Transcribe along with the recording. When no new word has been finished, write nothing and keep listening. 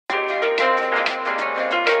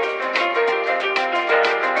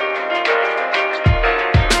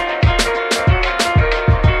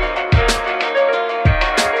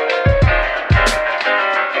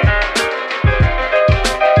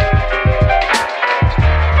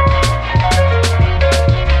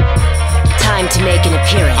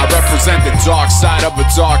dark side of a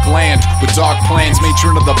dark land with dark plans.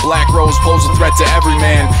 Matron of the Black Rose pose a threat to every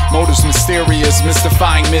man. Motives mysterious,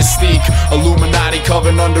 mystifying mystique. Illuminati,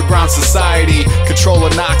 coven, underground society. Control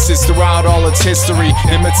of Noxus throughout all its history.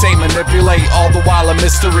 Imitate, manipulate, all the while a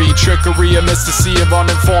mystery. Trickery amidst the sea of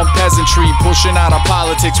uninformed peasantry. Pushing out of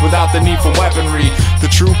politics without the need for weaponry. The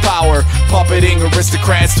true power, puppeting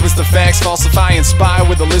aristocrats. Twist the facts, falsify and spy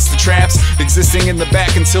with a list of traps. Existing in the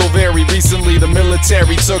back until very recently. The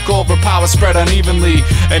military took over, power spread unevenly,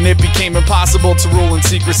 and it became impossible to rule in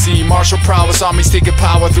secrecy. Martial prowess, armies taking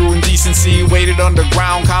power through indecency. Waited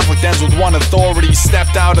underground, conflict ends with one authority.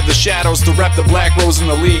 Stepped out of the shadows to rep the Black Rose in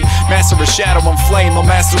the league. Master of shadow and flame, a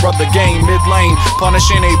master of the game. Mid lane,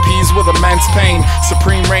 punishing APs with immense pain.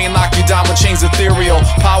 Supreme reign, lock you down with chains ethereal.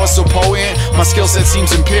 Power so potent, my skill set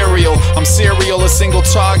seems imperial. I'm serial, a single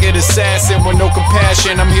target assassin with no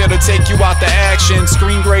compassion. I'm here to take you out the action.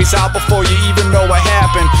 Screen grays out before you even know what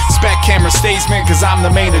happened. Spec camera statesman, cause I'm the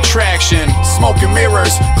main attraction. Smoke and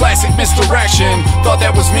mirrors, classic misdirection. Thought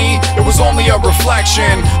that was me, it was only a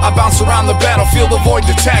reflection. I bounce around the battlefield, avoid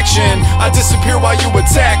detection. I disappear while you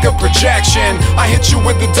attack, a projection. I hit you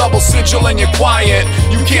with the double sigil and you're quiet.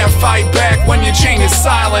 You can't fight back when your chain is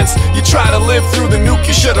silence. You try to live through the nuke,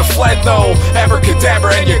 you should've fled though.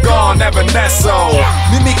 Abracadabra and you're gone, never nesso.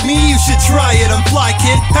 Mimic me, you should try it, I'm fly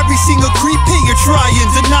kid. Every single creep hit, you're trying,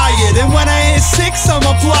 deny it. And when I hit 6, I'm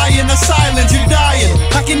applying a silence, you're dying.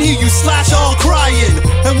 I can hear you slash all crying.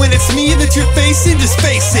 And when it's me that you're facing, just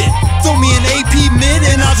face it. Throw me an AP mid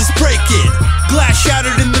and I'll just break it. Glass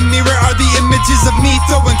shattered in the mirror are the images of me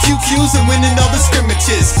throwing QQs and winning all the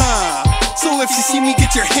scrimmages, So if you see me,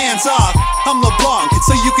 get your hands off. I'm Leblanc,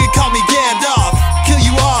 so you can call me Gandalf. Kill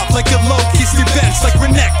you off like a locust, your bench like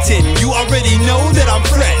Renekton. You already know that I'm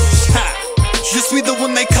fresh, Just we the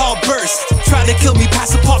one they call burst. Try to kill me,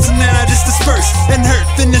 pass the pops and then I just disperse. And hurt,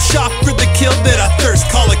 finish off for the kill that I thirst.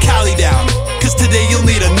 Call a Cali down, cause today you'll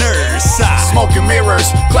need a nurse. Smoke and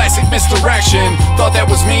mirrors, classic misdirection. Thought that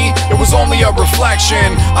was me, it was only a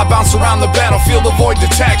reflection. I bounce around the battlefield, avoid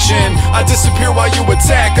detection. I disappear while you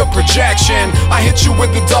attack, a projection. I hit you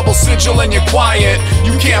with the double sigil and you're quiet.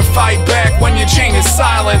 You can't fight back when your chain is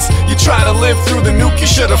silenced. You try to live through the nuke, you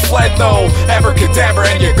should've fled though.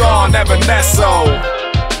 Abracadabra and you're gone, never nesso.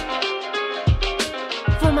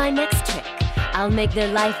 For my next trick, I'll make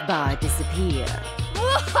their life bar disappear.